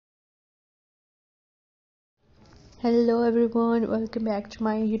Hello everyone, welcome back to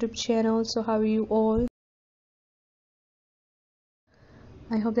my YouTube channel. So how are you all?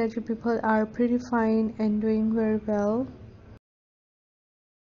 I hope that you people are pretty fine and doing very well.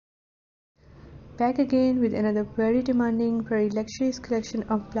 Back again with another very demanding, very luxurious collection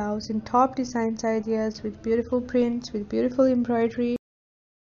of blouse and top designs ideas with beautiful prints, with beautiful embroidery.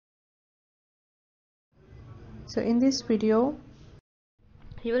 So in this video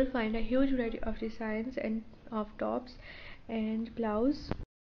you will find a huge variety of designs and of tops and blouse.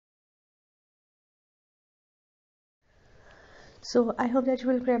 So I hope that you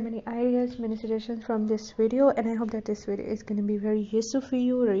will grab many ideas, many suggestions from this video, and I hope that this video is going to be very useful for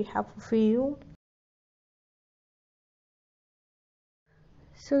you, very helpful for you.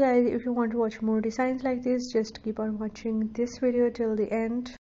 So guys, if you want to watch more designs like this, just keep on watching this video till the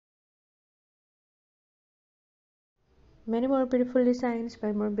end. Many more beautiful designs,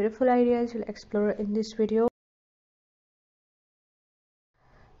 many more beautiful ideas you'll explore in this video.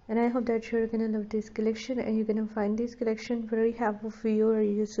 And I hope that you're gonna love this collection and you're gonna find this collection very helpful for you, very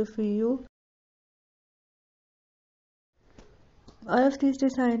useful for you. All of these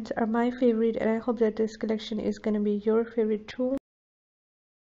designs are my favorite, and I hope that this collection is gonna be your favorite too.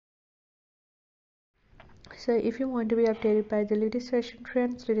 So if you want to be updated by the latest fashion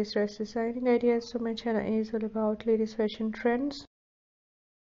trends, latest dress designing ideas, so my channel is all about latest fashion trends.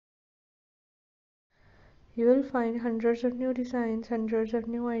 You will find hundreds of new designs, hundreds of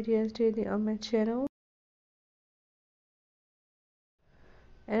new ideas daily on my channel.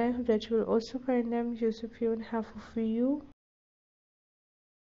 And I hope that you will also find them useful for you and helpful for you.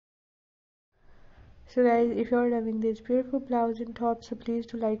 So guys, if you are loving this beautiful blouse and top, so please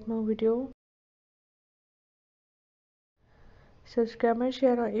do like my video. Subscribe my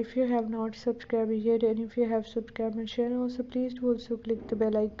channel if you have not subscribed yet, and if you have subscribed my channel, so please do also click the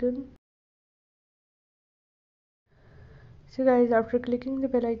bell icon. So guys, after clicking the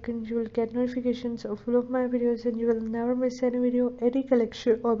bell icon, you will get notifications of all of my videos and you will never miss any video, any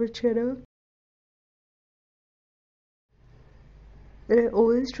collection on my channel. And I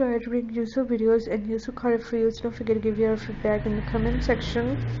always try to bring useful videos and useful content for you, so don't forget to give your feedback in the comment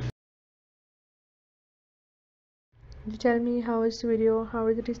section. To tell me how is the video, how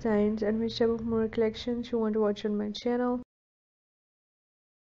are the designs, and which type of more collections you want to watch on my channel.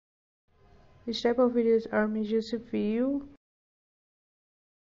 Which type of videos are most useful for you.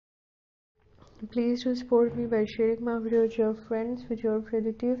 Please do support me by sharing my video with your friends, with your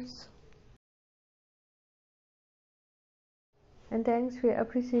relatives. And thanks for your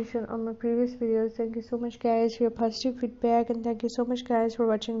appreciation on my previous videos. Thank you so much guys for your positive feedback, and thank you so much guys for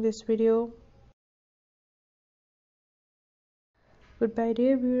watching this video. Goodbye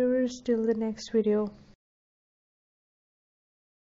dear viewers, till the next video.